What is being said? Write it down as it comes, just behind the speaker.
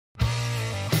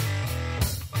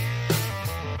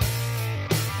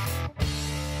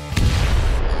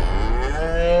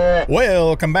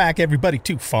Welcome back, everybody,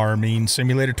 to Farming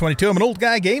Simulator 22. I'm an old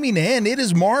guy gaming, and it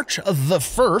is March the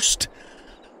 1st.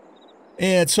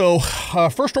 And so,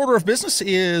 first order of business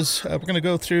is we're going to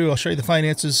go through, I'll show you the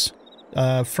finances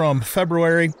from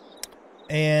February,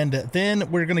 and then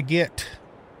we're going to get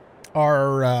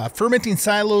our fermenting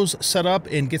silos set up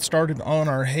and get started on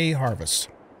our hay harvest.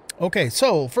 Okay,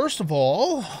 so first of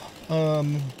all,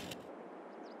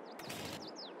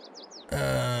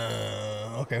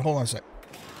 okay, hold on a sec.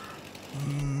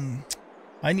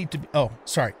 I need to be, oh,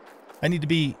 sorry. I need to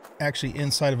be actually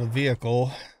inside of a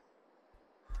vehicle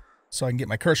so I can get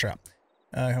my cursor out.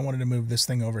 I wanted to move this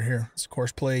thing over here. It's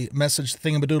course play message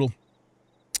thingamadoodle.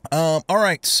 All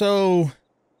right, so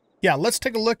yeah, let's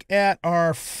take a look at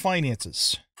our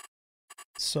finances.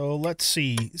 So let's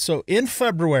see. So in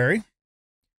February,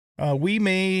 we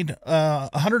made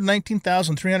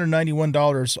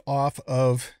 $119,391 off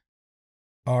of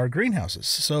our greenhouses.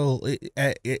 So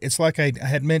it's like I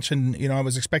had mentioned, you know, I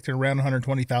was expecting around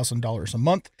 $120,000 a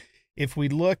month. If we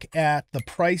look at the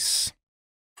price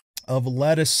of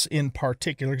lettuce in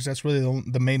particular, because that's really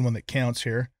the main one that counts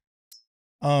here,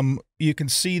 you can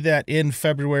see that in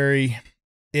February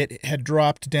it had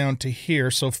dropped down to here.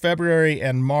 So February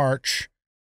and March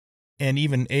and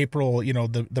even April, you know,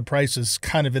 the price is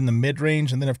kind of in the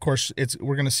mid-range. And then, of course,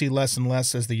 we're going to see less and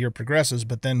less as the year progresses.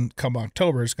 But then come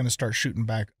October, it's going to start shooting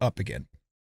back up again.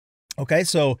 Okay,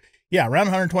 so, yeah, around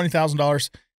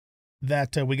 $120,000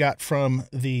 that we got from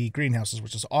the greenhouses,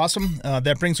 which is awesome.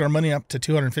 That brings our money up to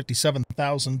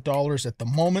 $257,000 at the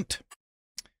moment.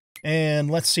 And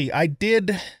let's see, I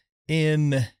did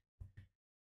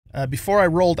before I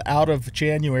rolled out of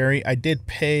January, I did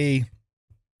pay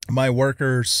my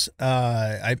workers,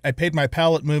 I paid my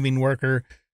pallet moving worker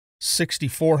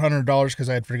 $6,400 because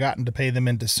I had forgotten to pay them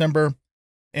in December.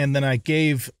 And then I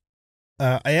gave,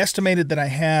 I estimated that I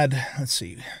had, let's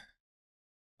see,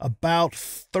 about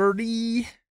 30-ish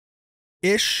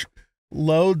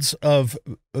loads of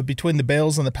between the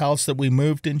bales and the pallets that we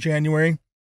moved in January.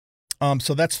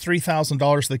 So that's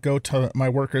 $3,000 that go to my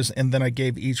workers, and then I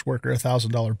gave each worker a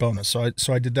 $1,000 bonus. So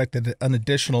I deducted an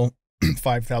additional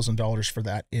 $5,000 for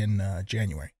that in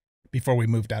January, before we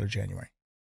moved out of January.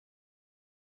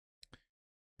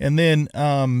 And then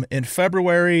in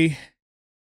February,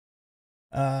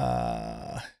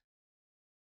 so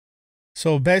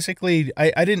basically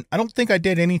I don't think I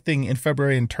did anything in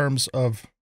February in terms of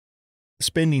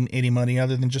spending any money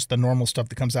other than just the normal stuff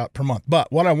that comes out per month.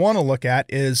 But what I want to look at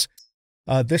is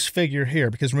this figure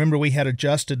here, because remember we had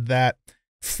adjusted that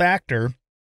factor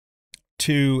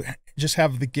to just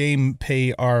have the game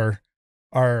pay our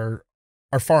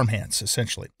farm hands,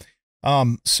 essentially.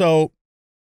 So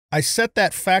I set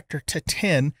that factor to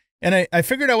 10, and I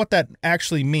figured out what that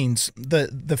actually means.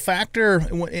 The factor,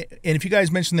 and if you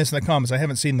guys mention this in the comments, I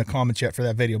haven't seen the comments yet for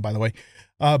that video, by the way,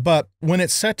 but when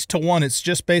it's set to 1, it's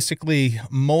just basically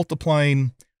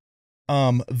multiplying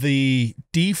the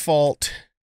default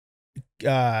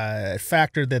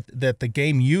factor that the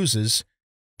game uses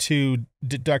to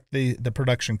deduct the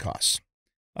production costs.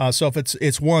 So if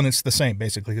it's 1, it's the same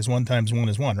basically, because 1 times 1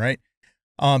 is 1, right?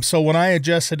 So when I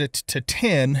adjusted it to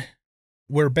 10,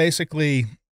 we're basically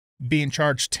being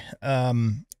charged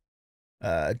times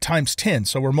 10.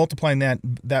 So we're multiplying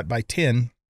that by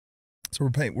 10. So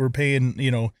we're paying,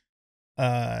 you know,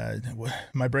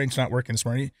 my brain's not working this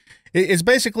morning. It's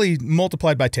basically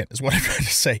multiplied by 10 is what I'm trying to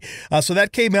say. So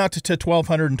that came out to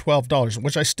 $1,212,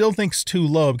 which I still think is too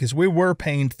low because we were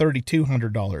paying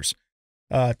 $3,200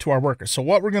 to our workers. So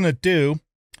what we're going to do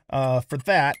for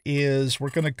that is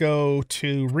we're going to go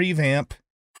to revamp.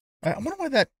 I wonder why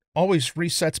that always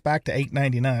resets back to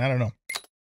 $8.99. I don't know.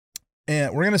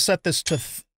 And we're going to set this to,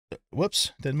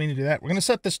 whoops, didn't mean to do that. We're going to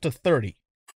set this to 30.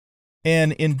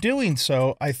 And in doing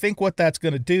so, I think what that's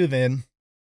going to do then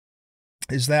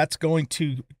is that's going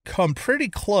to come pretty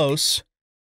close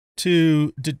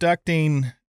to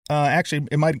deducting, actually,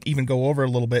 it might even go over a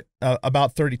little bit,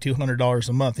 about $3,200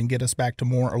 a month and get us back to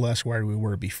more or less where we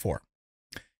were before.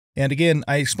 And again,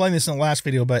 I explained this in the last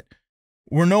video, but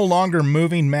we're no longer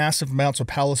moving massive amounts of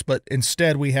pallets, but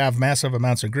instead we have massive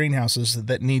amounts of greenhouses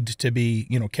that need to be,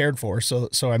 you know, cared for. So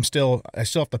I still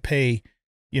have to pay,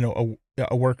 you know,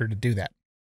 a worker to do that.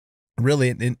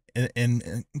 Really,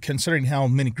 and considering how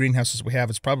many greenhouses we have,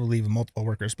 it's probably even multiple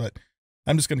workers, but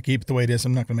I'm just going to keep it the way it is.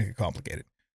 I'm not going to make it complicated.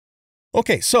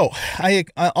 Okay, so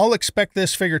I'll expect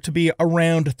this figure to be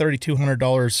around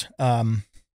 $3,200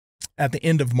 at the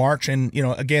end of March. And, you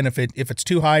know, again, if it's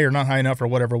too high or not high enough or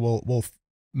whatever, we'll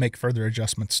make further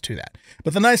adjustments to that.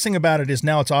 But the nice thing about it is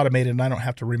now it's automated and I don't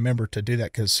have to remember to do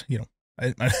that because, you know,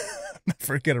 I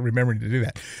forget remembering to do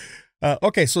that.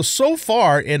 Okay, so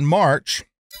far in March,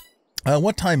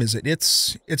 what time is it?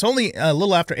 It's only a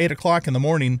little after 8 o'clock in the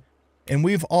morning, and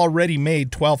we've already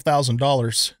made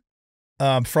 $12,000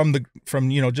 from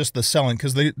just the selling,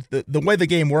 because the way the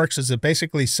game works is it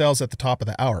basically sells at the top of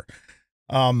the hour.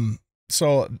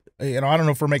 So I don't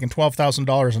know if we're making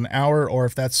 $12,000 an hour, or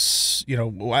if that's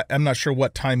I'm not sure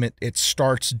what time it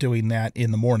starts doing that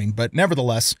in the morning, but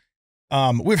nevertheless,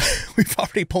 we've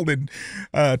already pulled in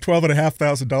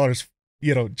 $12,500.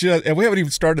 And we haven't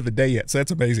even started the day yet, so that's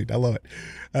amazing. I love it.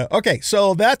 Okay,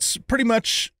 so that's pretty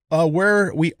much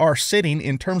where we are sitting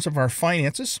in terms of our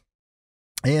finances.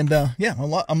 And yeah,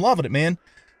 I'm loving it, man.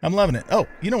 I'm loving it. Oh,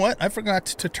 you know what? I forgot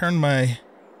to turn my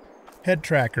head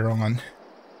tracker on.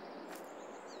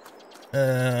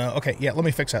 Okay, yeah, let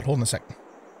me fix that. Hold on a sec.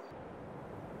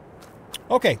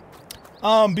 Okay,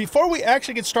 before we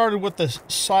actually get started with the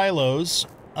silos,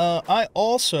 I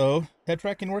also... Head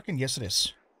tracking working? Yes, it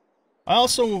is. I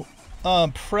also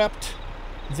prepped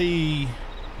the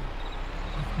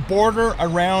border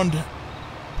around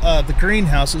the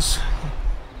greenhouses.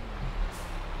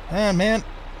 Ah, man,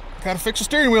 gotta fix the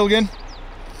steering wheel again.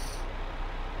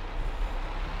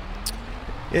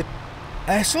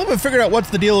 I still haven't figured out what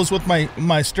the deal is with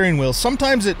my steering wheel.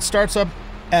 Sometimes it starts up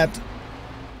at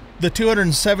the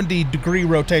 270-degree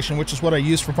rotation, which is what I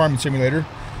use for Farming Simulator.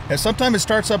 And sometimes it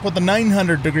starts up with the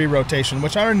 900-degree rotation,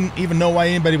 which I don't even know why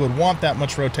anybody would want that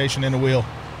much rotation in a wheel.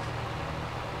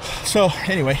 So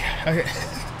anyway,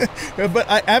 but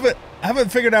I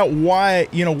haven't figured out why,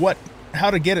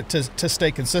 how to get it to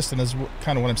stay consistent is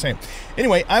kind of what I'm saying.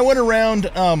 Anyway, I went around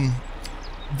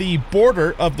the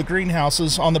border of the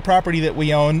greenhouses on the property that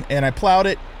we own, and I plowed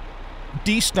it,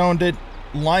 de-stoned it,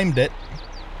 limed it,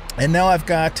 and now I've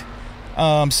got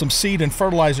some seed and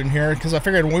fertilizer in here, because I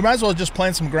figured we might as well just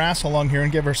plant some grass along here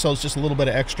and give ourselves just a little bit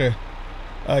of extra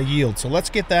yield. So let's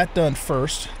get that done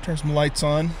first. Turn some lights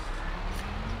on,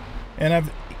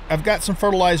 and I've got some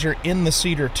fertilizer in the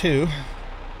seeder too.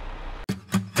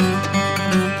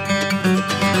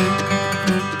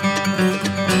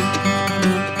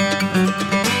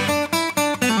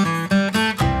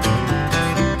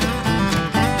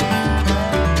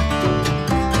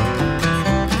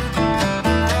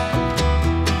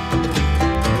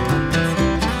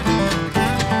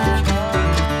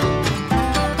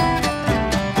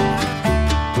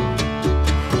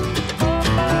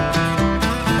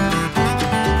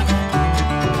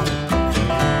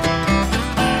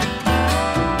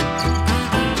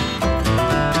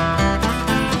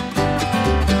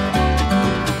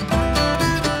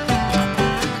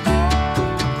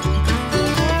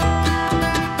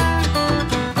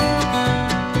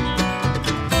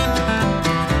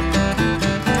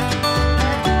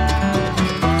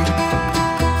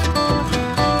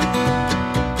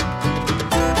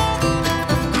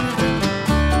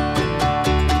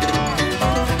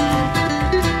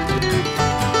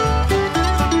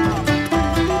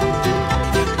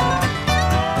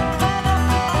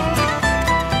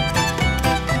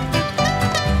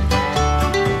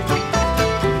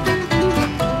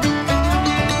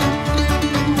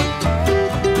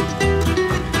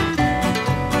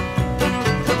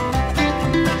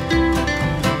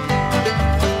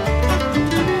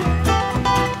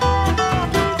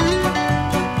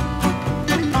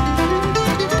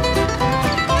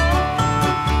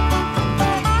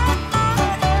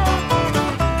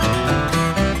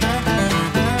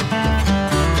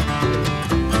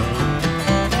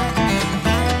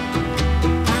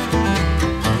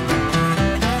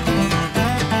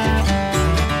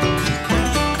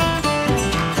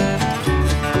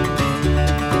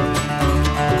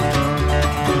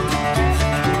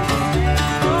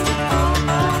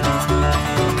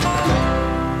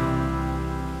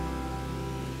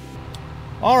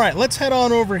 All right, let's head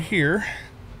on over here,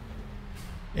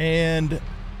 and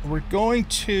we're going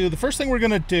to, the first thing we're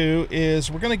going to do is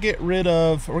we're going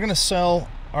to sell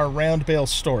our round bale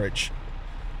storage.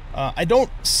 I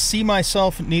don't see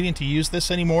myself needing to use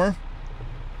this anymore,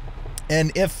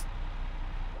 and if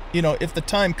the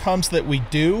time comes that we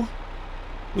do,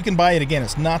 we can buy it again.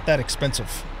 It's not that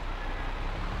expensive.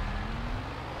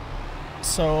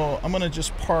 So I'm going to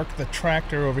just park the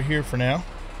tractor over here for now.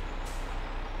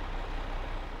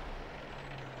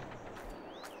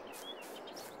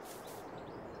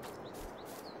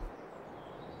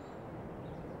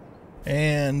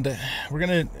 And we're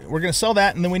gonna sell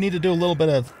that, and then we need to do a little bit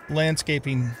of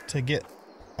landscaping to get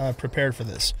prepared for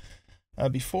this.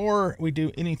 Before we do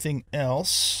anything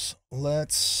else,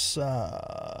 let's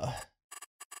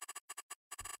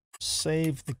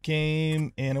save the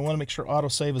game, and I want to make sure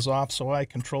autosave is off so I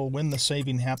control when the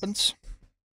saving happens.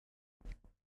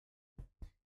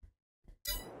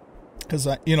 Because,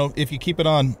 you know, if you keep it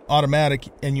on automatic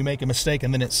and you make a mistake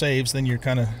and then it saves, then you're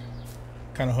kind of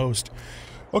hosed.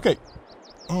 Okay,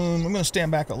 I'm going to stand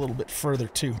back a little bit further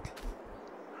too.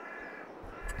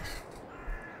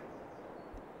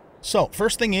 So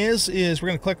first thing is we're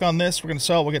going to click on this. We're going to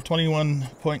sell it. We'll get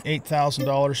 $21.8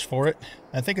 thousand for it.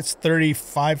 I think it's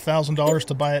 $35,000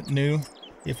 to buy it new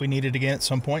if we need it again at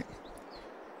some point.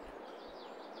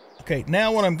 Okay,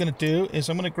 now what I'm going to do is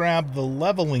I'm going to grab the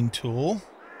leveling tool.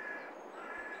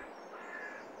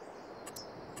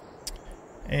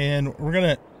 And we're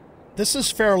going to, this is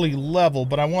fairly level,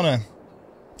 but I want to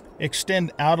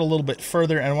extend out a little bit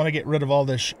further, and I want to get rid of all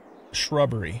this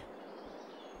shrubbery.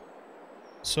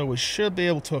 So we should be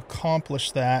able to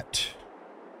accomplish that.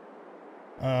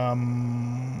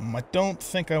 I don't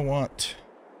think I want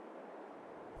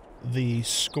the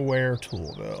square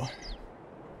tool, though.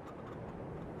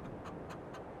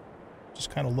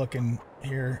 Just kind of looking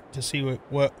here to see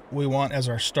what we want as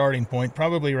our starting point.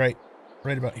 Probably right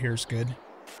about here is good.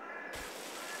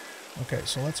 Okay,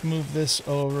 so let's move this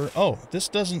over. Oh, this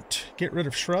doesn't get rid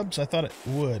of shrubs? I thought it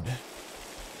would.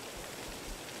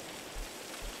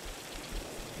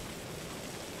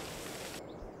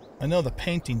 I know the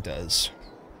painting does.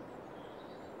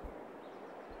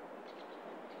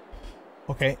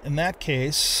 Okay, in that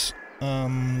case,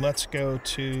 let's go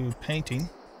to painting.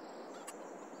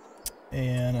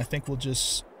 And I think we'll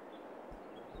just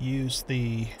use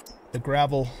the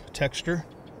gravel texture.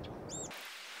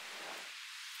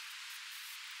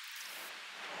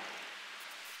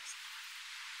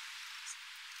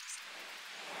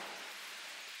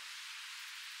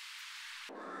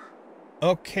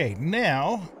 Okay,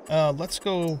 now let's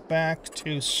go back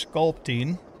to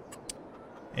sculpting,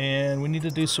 and we need to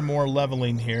do some more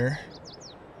leveling here.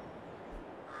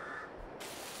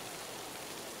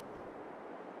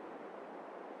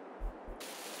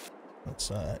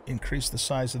 Let's increase the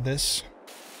size of this.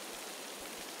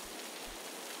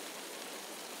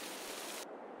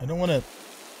 I don't want to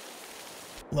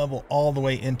level all the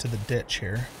way into the ditch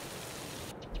here,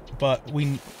 but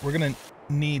we're going to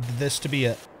need this to be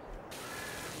a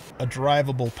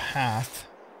drivable path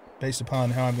based upon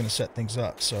how I'm going to set things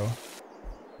up. So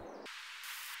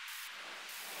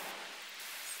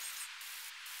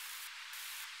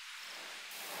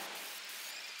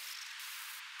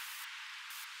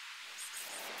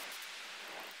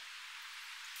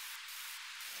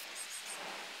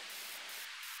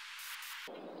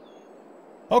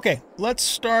okay, let's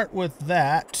start with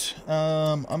that.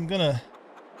 I'm gonna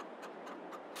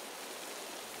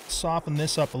soften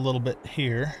this up a little bit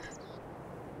here,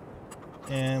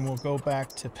 and we'll go back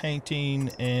to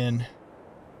painting and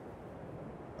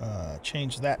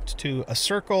change that to a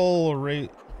circle.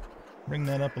 Bring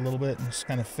that up a little bit and just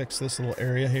kind of fix this little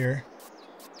area here.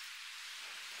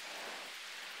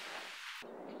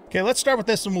 Okay, let's start with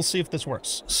this and we'll see if this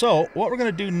works. So what we're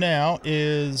going to do now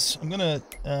is I'm going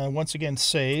to once again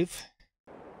save,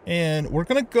 and we're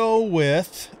going to go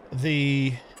with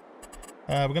the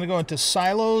we're going to go into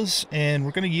silos, and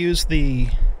we're going to use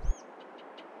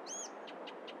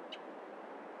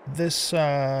this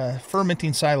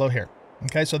fermenting silo here.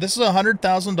 Okay, so this is a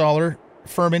 $100,000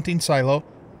 fermenting silo.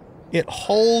 It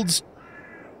holds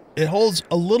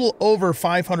a little over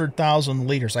 500,000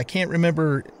 liters. I can't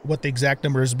remember what the exact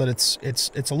number is, but it's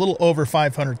a little over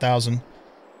 500,000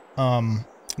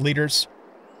 liters.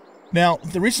 Now,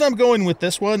 the reason I'm going with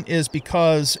this one is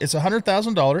because it's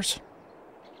 $100,000.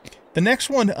 The next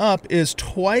one up is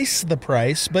twice the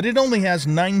price, but it only has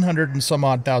 900 and some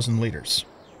odd thousand liters.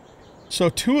 So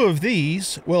two of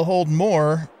these will hold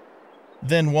more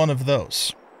than one of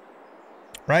those,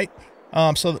 right?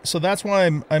 So that's why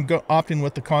I'm opting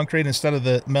with the concrete instead of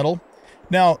the metal.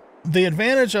 Now, the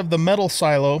advantage of the metal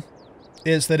silo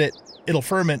is that it'll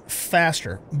ferment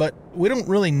faster, but we don't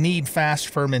really need fast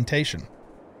fermentation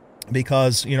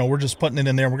because, you know, we're just putting it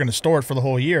in there. We're going to store it for the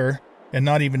whole year and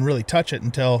not even really touch it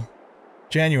until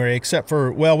January, except for,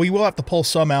 well, we will have to pull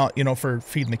some out, you know, for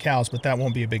feeding the cows, but that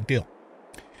won't be a big deal.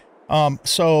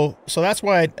 So that's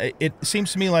why it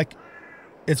seems to me like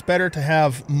it's better to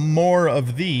have more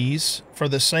of these for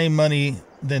the same money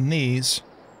than these,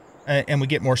 and we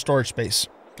get more storage space.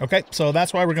 Okay, so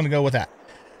that's why we're going to go with that.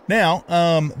 Now,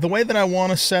 the way that I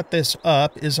want to set this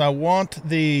up is I want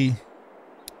the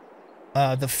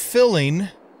filling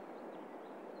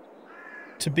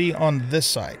to be on this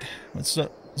side. Let's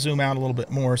zoom out a little bit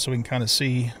more so we can kind of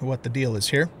see what the deal is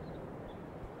here.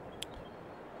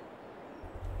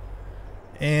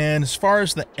 And as far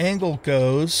as the angle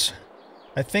goes,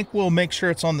 I think we'll make sure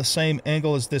it's on the same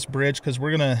angle as this bridge, because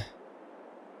we're going to,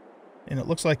 and it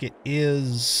looks like it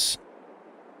is.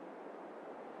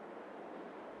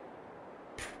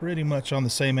 pretty much on the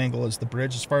same angle as the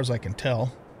bridge as far as I can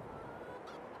tell.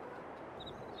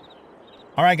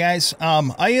 All right, guys.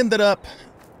 I ended up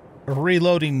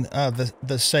reloading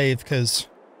the save because,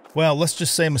 well, let's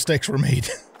just say mistakes were made.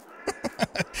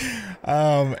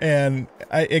 And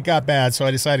it got bad, so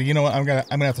I decided, you know what, I'm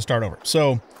gonna have to start over.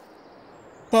 So,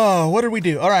 what did we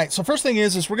do? All right. So first thing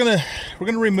is we're gonna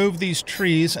remove these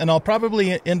trees, and I'll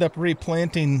probably end up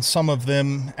replanting some of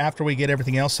them after we get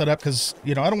everything else set up, because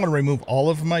you know I don't want to remove all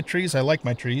of my trees. I like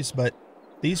my trees, but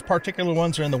these particular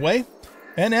ones are in the way.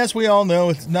 And as we all know,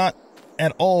 it's not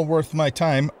at all worth my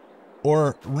time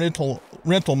or rental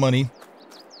money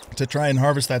to try and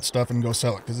harvest that stuff and go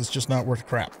sell it, because it's just not worth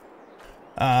crap.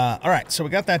 All right, so we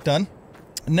got that done.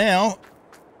 Now,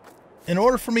 in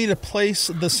order for me to place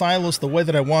the silos the way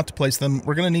that I want to place them,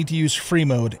 we're going to need to use free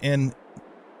mode, and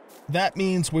that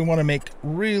means we want to make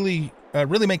really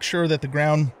make sure that the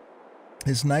ground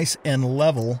is nice and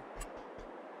level,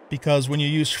 because when you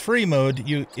use free mode,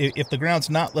 if the ground's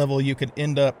not level, you could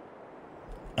end up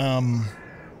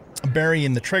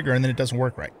burying the trigger, and then it doesn't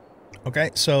work right. Okay,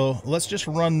 so let's just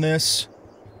run this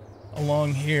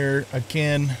along here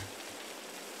again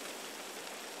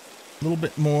a little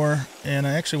bit more, and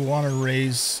I actually want to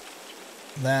raise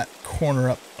that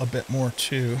corner up a bit more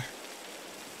too,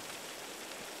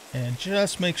 and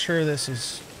just make sure this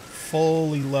is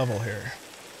fully level here.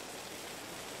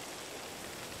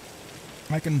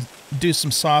 I can do some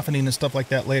softening and stuff like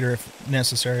that later if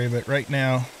necessary, but right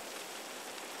now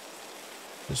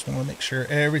just want to make sure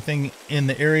everything in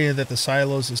the area that the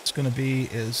silos is going to be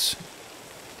is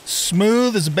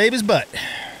smooth as a baby's butt.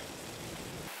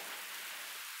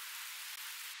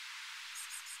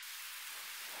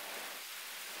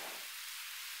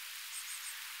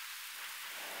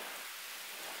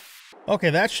 Okay,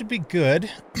 that should be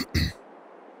good.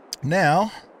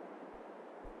 Now,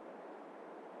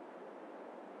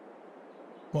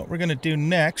 what we're going to do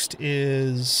next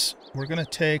is we're going to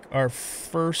take our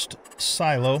first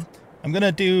silo. I'm going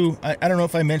to do, I don't know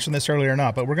if I mentioned this earlier or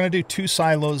not, but we're going to do 2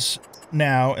 silos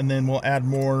now, and then we'll add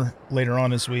more later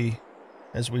on as we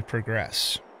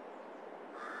progress.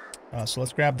 So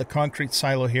let's grab the concrete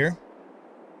silo here,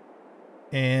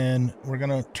 and we're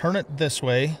going to turn it this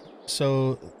way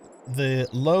so the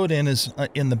load in is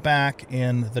in the back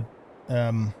and the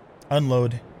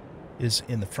unload is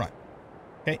in the front.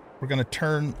 Okay, we're going to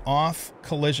turn off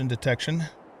collision detection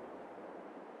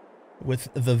with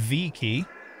the V key.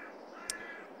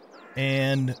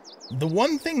 And the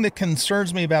one thing that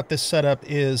concerns me about this setup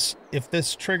is if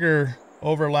this trigger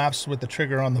overlaps with the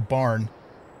trigger on the barn.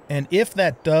 And if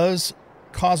that does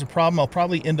cause a problem, I'll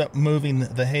probably end up moving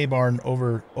the hay barn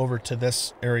over to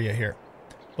this area here.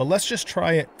 But let's just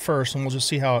try it first, and we'll just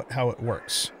see how it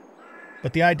works.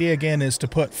 But the idea, again, is to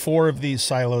put 4 of these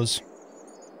silos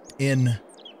in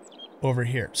over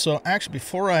here. So actually,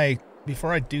 before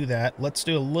I do that, let's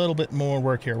do a little bit more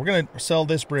work here. We're going to sell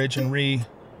this bridge and redo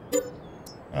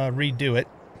it.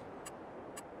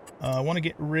 I want to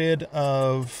get rid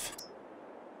of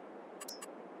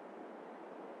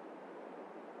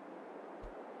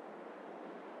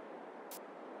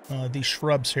these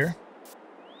shrubs here.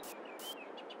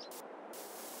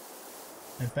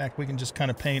 In fact, we can just kind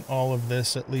of paint all of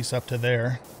this at least up to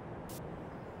there.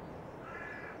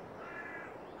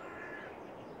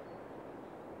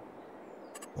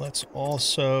 Let's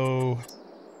also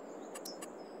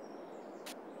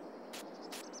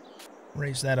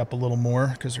raise that up a little more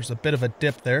because there's a bit of a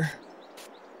dip there.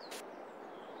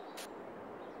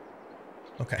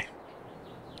 Okay.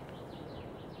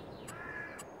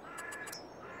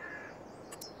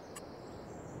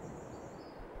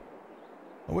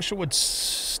 I wish it would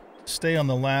stay on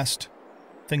the last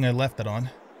thing I left it on.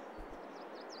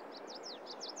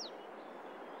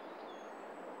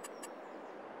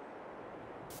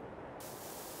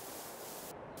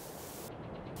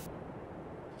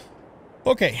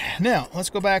 Okay, now let's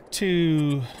go back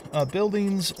to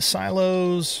buildings,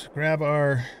 silos, grab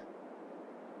our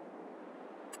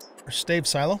stave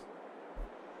silo.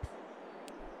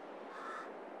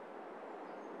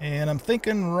 And I'm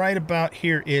thinking right about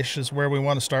here-ish is where we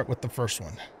want to start with the first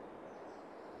one.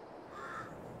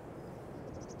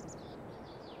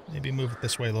 Maybe move it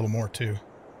this way a little more too.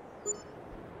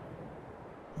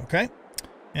 Okay.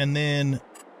 And then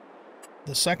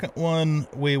the second one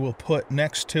we will put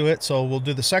next to it. So we'll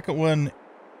do the second one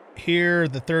here,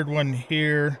 the third one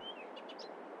here,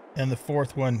 and the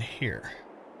fourth one here.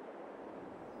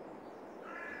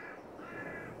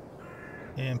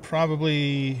 And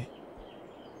probably...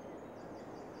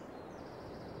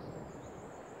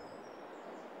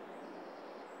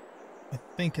 I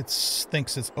think it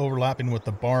thinks it's overlapping with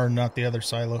the barn, not the other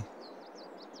silo.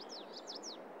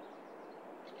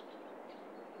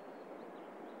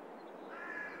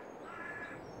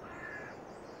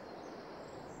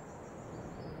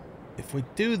 if we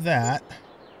do that,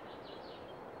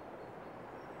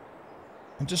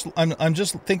 I'm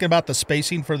just thinking about the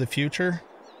spacing for the future.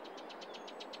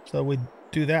 So we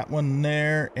do that one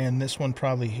there and this one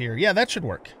probably here. Yeah, that should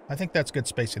work. I think that's good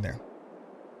spacing there.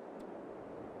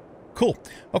 Cool.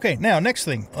 Okay, now next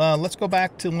thing. Let's go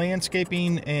back to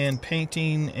landscaping and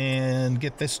painting and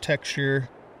get this texture.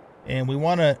 And we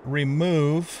want to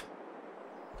remove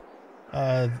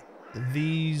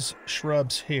these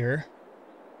shrubs here,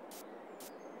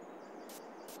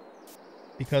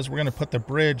 because we're going to put the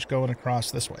bridge going across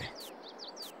this way.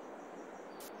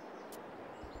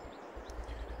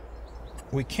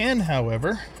 We can,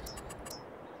 however,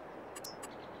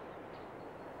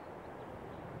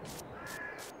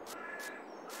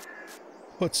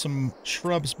 put some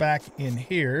shrubs back in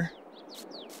here,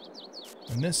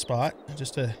 in this spot,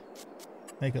 just to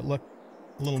make it look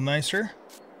a little nicer.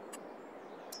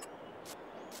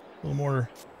 A little more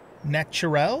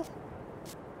natural.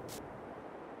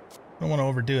 Don't want to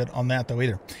overdo it on that, though,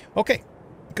 either. Okay,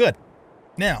 good.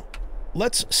 Now,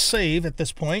 let's save at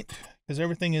this point, because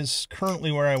everything is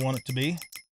currently where I want it to be.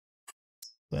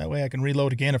 So that way I can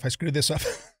reload again if I screw this up.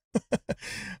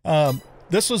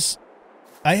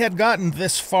 I had gotten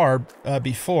this far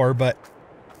before, but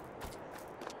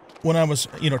when I was,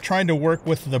 trying to work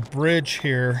with the bridge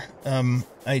here,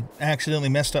 I accidentally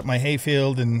messed up my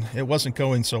hayfield and it wasn't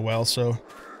going so well, so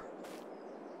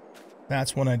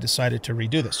that's when I decided to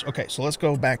redo this. Okay, so let's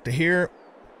go back to here.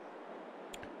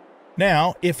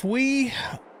 Now, if we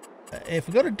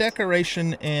go to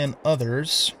decoration and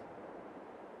others,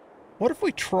 what if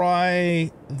we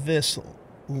try this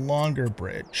longer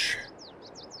bridge?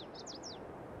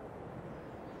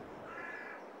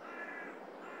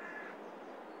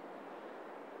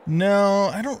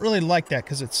 No, I don't really like that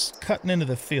because it's cutting into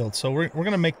the field. So we're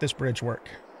going to make this bridge work.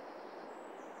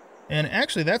 And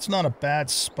actually, that's not a bad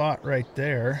spot right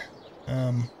there.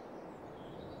 Kind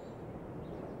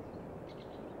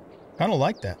of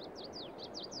like that.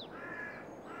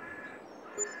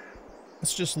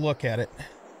 Let's just look at it.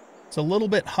 It's a little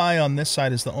bit high on this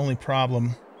side is the only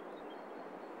problem.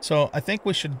 So I think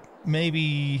we should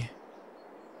maybe...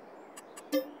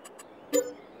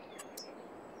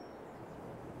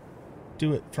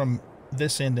 do it from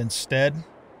this end instead,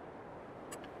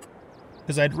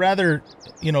 because I'd rather,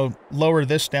 lower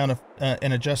this down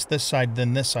and adjust this side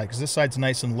than this side, because this side's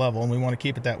nice and level, and we want to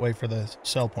keep it that way for the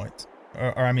sell points,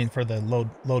 or I mean for the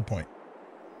load point.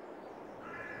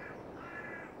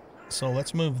 So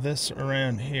let's move this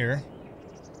around here,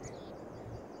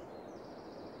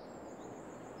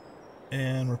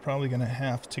 and we're probably going to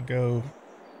have to go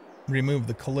remove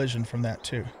the collision from that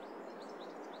too.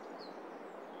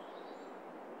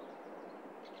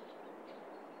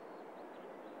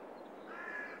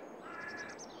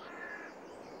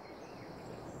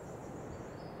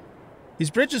 These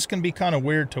bridges can be kind of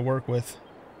weird to work with.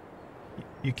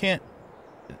 You can't...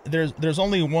 There's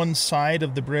only one side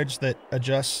of the bridge that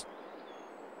adjusts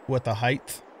with the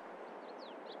height.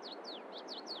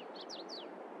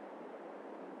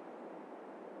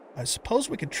 I suppose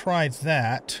we could try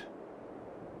that.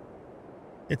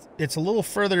 It's a little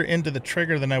further into the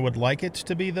trigger than I would like it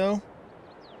to be, though.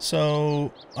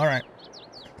 So, alright.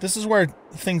 This is where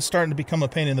things starting to become a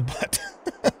pain in the butt.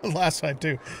 Last time,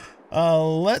 too.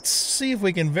 Let's see if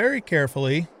we can very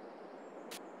carefully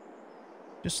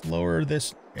just lower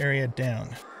this area down,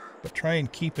 but try and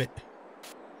keep it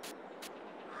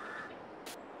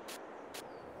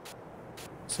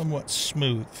somewhat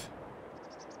smooth.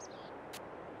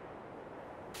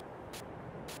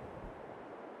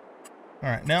 All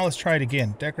right, now let's try it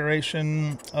again.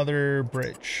 Decoration, other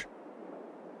bridge.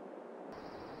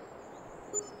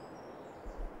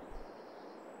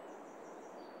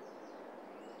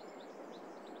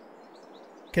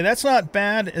 Okay, that's not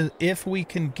bad if we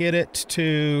can get it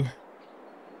to...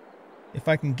 If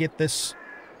I can get this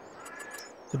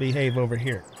to behave over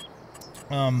here.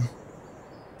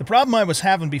 The problem I was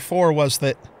having before was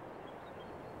that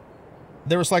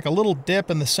there was like a little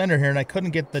dip in the center here, and I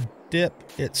couldn't get the dip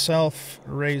itself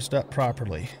raised up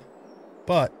properly.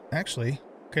 But, actually,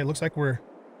 okay, looks like we're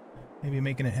maybe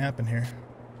making it happen here.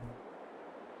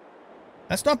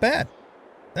 That's not bad.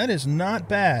 That is not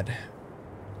bad.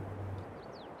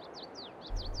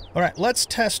 All right, let's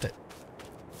test it.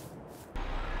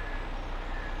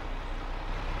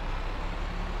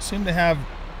 Seem to have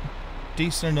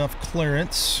decent enough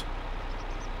clearance.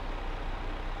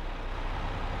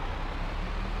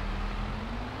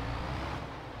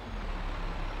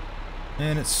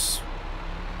 And it's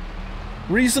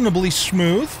reasonably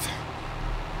smooth.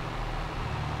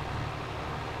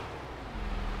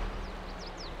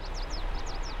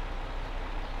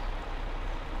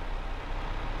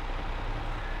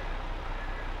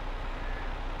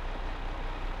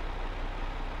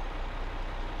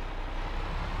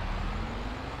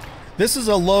 This is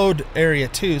a load area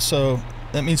too, so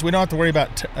that means we don't have to worry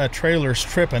about trailers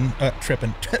tipping,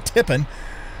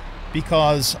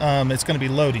 because it's going to be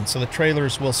loading, so the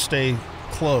trailers will stay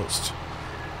closed.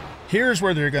 Here's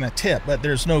where they're going to tip, but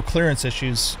there's no clearance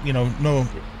issues, you know, no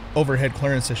overhead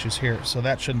clearance issues here, so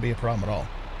that shouldn't be a problem at all.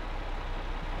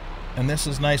 And this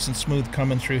is nice and smooth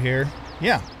coming through here.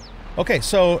 Yeah. Okay,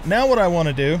 so now what I want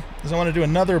to do is I want to do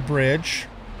another bridge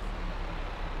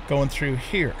going through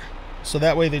here. So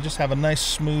that way they just have a nice,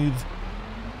 smooth,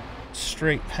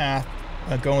 straight path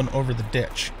going over the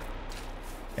ditch.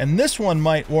 And this one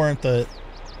might warrant the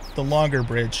longer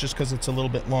bridge just because it's a little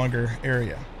bit longer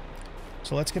area.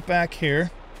 So let's get back here.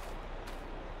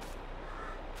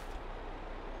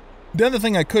 The other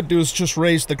thing I could do is just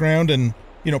raise the ground and,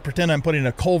 you know, pretend I'm putting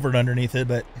a culvert underneath it,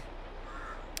 but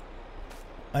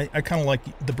I kind of like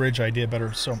the bridge idea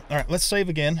better. So, all right, let's save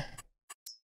again.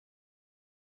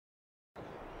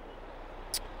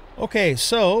 Okay,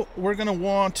 so we're going to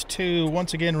want to,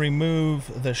 once again,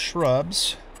 remove the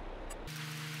shrubs.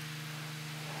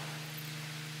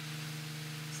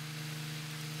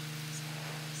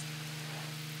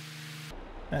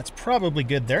 That's probably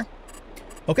good there.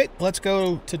 Okay, let's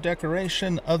go to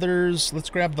decoration, others.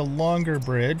 Let's grab the longer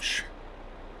bridge.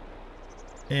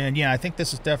 And yeah, I think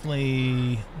this is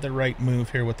definitely the right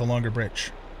move here with the longer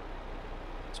bridge.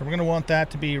 So we're going to want that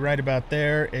to be right about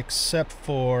there, except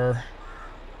for...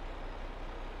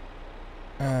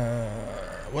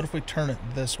 what if we turn it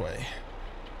this way?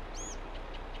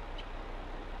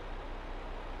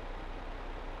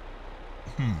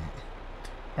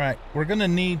 Alright, we're going to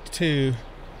need to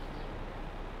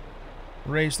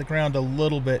raise the ground a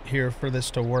little bit here for this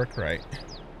to work right.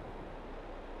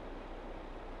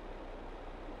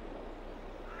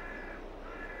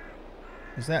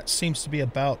 Because that seems to be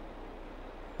about...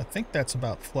 I think that's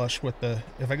about flush with the...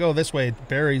 If I go this way, it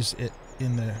buries it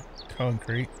in the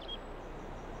concrete.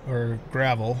 Or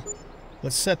gravel.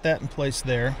 Let's set that in place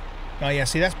there. Oh yeah,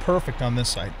 see, that's perfect on this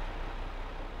side.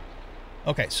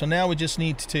 Okay, so now we just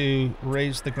need to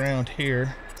raise the ground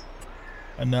here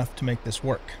enough to make this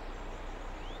work.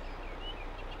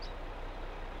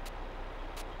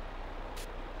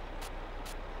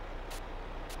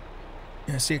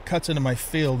 Yeah, see, it cuts into my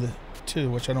field too,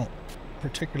 which I don't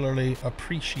particularly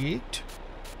appreciate.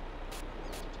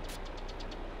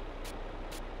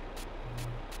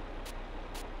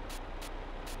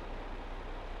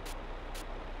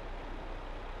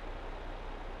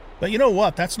 But you know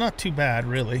what? That's not too bad,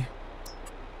 really.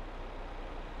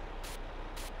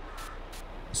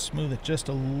 Smooth it just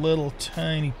a little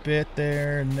tiny bit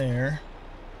there and there.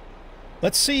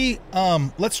 Let's see,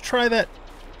 let's try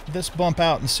this bump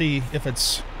out and see if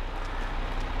it's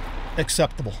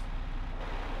acceptable.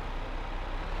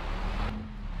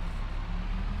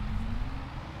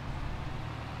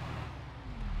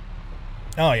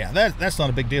 Oh yeah, that's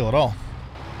not a big deal at all.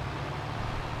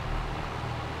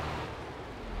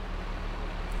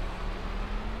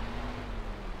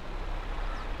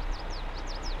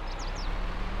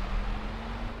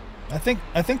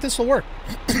 I think this will work.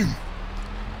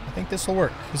 I think this will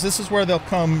work, because this is where they'll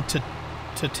come to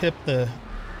tip the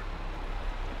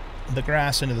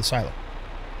grass into the silo.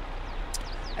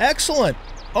 Excellent.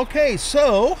 Okay,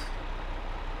 so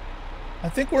I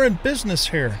think we're in business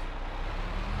here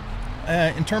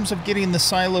in terms of getting the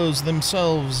silos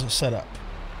themselves set up.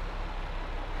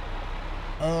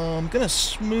 I'm gonna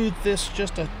smooth this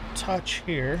just a touch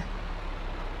here.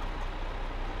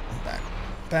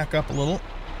 Back up a little.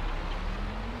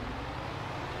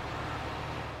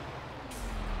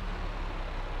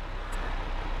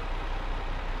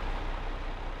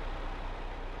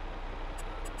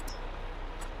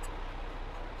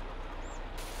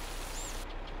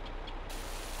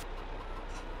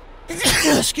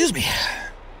 Excuse me.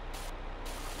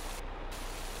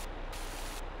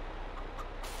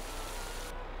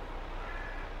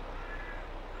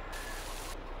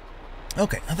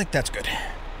 Okay, I think that's good.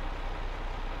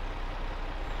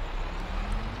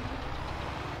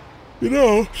 You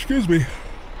know, excuse me.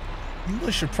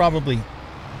 I should probably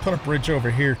put a bridge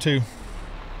over here too.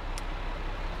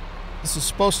 This is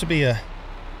supposed to be a...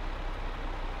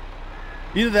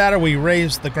 Either that or we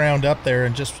raise the ground up there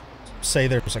and just say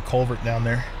there's a culvert down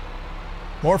there.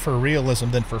 More for realism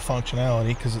than for functionality,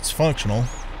 because it's functional.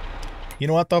 You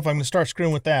know what, though? If I'm going to start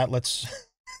screwing with that, let's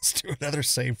do another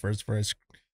save first before I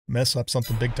mess up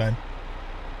something big time.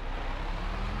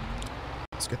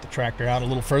 Let's get the tractor out a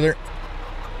little further.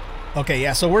 Okay,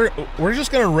 yeah, so we're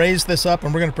just going to raise this up,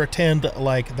 and we're going to pretend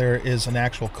like there is an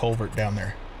actual culvert down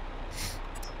there.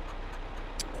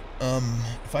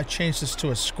 If I change this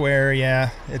to a square, yeah,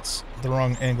 it's the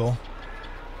wrong angle.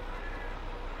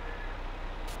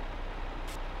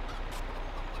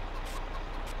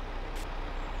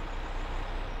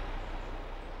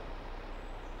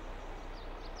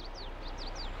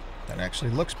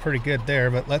 actually looks pretty good there,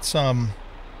 but let's you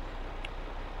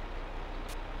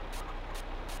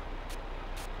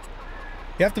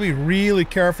have to be really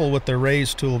careful with the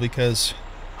raise tool because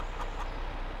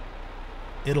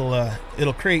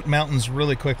it'll create mountains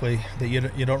really quickly that you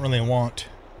don't really want.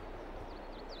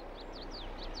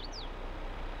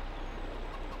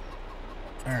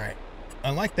 All right, I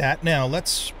like that. Now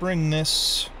let's bring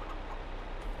this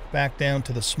back down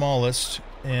to the smallest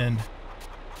and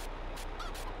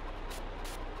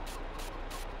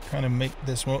kind of make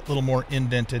this a little more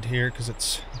indented here because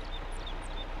it's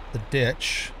the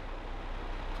ditch.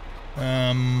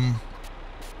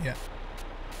 Yeah,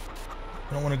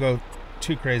 I don't want to go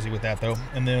too crazy with that though.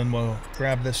 And then we'll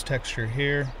grab this texture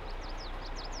here.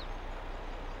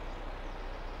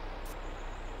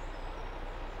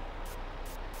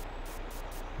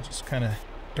 Just kind of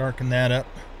darken that up,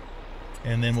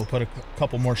 and then we'll put a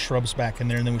couple more shrubs back in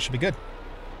there, and then we should be good.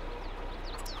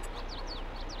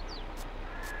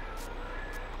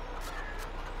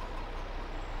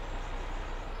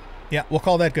 Yeah, we'll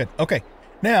call that good. Okay,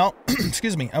 now,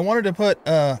 excuse me, I wanted to put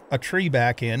a tree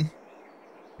back in.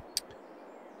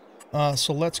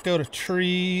 So let's go to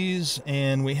trees,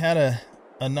 and we had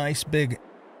a nice big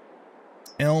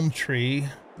elm tree,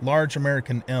 large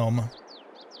American elm,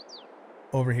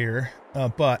 over here.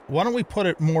 But why don't we put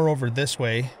it more over this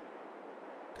way,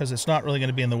 because it's not really going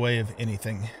to be in the way of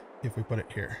anything if we put it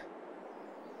here.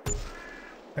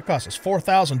 That cost us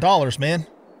 $4,000, man.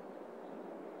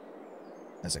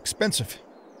 That's expensive.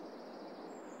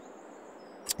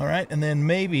 All right, and then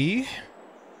maybe,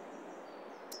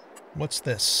 what's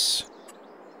this?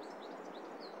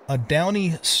 A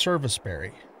downy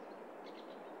serviceberry.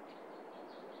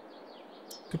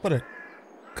 Could put a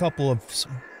couple of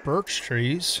birch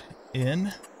trees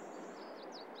in.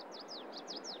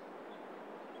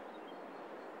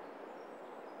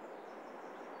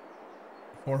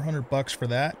 $400 for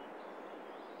that.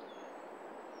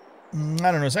 I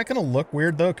don't know. Is that going to look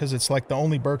weird though? Because it's like the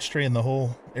only birch tree in the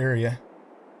whole area.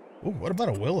 Ooh, what about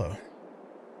a willow?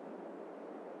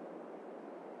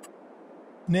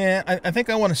 Nah, I think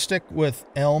I want to stick with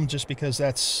elm just because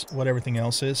that's what everything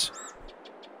else is.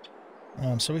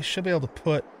 So we should be able to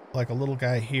put like a little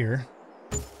guy here.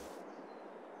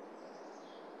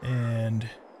 And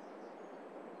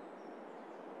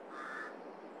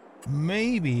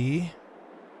maybe,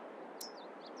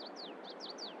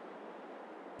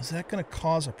 is that going to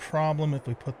cause a problem if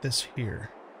we put this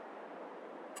here?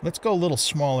 Let's go a little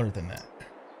smaller than that.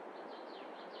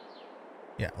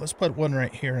 Yeah, let's put one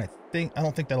right here, and I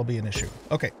don't think that'll be an issue.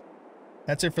 Okay,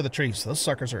 that's it for the trees. Those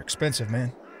suckers are expensive,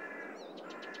 man.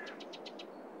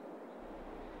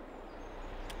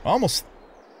 I almost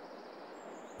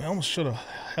should have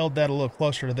held that a little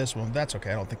closer to this one. That's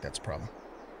okay. I don't think that's a problem.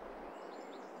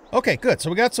 Okay, good. So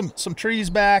we got some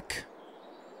trees back,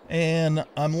 and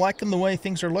I'm liking the way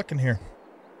things are looking here.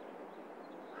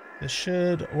 This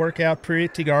should work out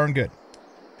pretty darn good.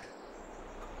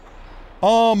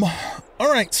 All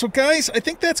right, so guys, I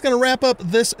think that's going to wrap up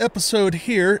this episode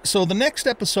here. So the next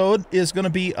episode is going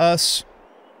to be us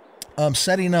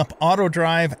setting up auto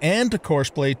drive and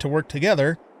course blade to work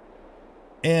together.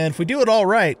 And if we do it all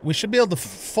right, we should be able to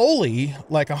fully,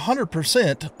 like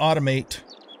 100%, automate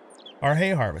our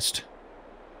hay harvest.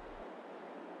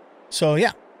 So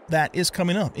yeah, that is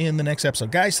coming up in the next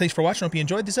episode. Guys, thanks for watching. Hope you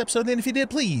enjoyed this episode. And if you did,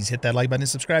 please hit that like button and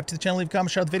subscribe to the channel. Leave a comment,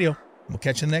 share the video. We'll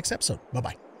catch you in the next episode.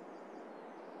 Bye-bye.